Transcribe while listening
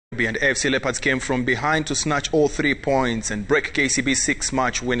rugby, and AFC Leopards came from behind to snatch all 3 points and break KCB's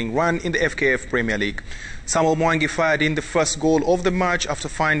 6-match winning run in the FKF Premier League. Samuel Mwangi fired in the first goal of the match after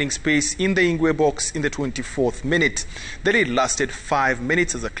finding space in the Ingwe box in the 24th minute. The lead lasted 5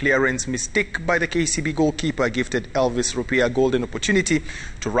 minutes as a clearance mistake by the KCB goalkeeper gifted Elvis Rupia a golden opportunity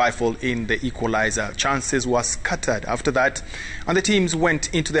to rifle in the equalizer. Chances were scattered after that, and the teams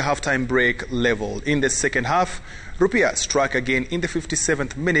went into the halftime break level. In the second half, Rupia struck again in the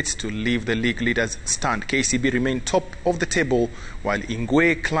 57th minute to leave the league leaders stunned. KCB remained top of the table while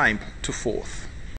Ingwe climbed to 4th.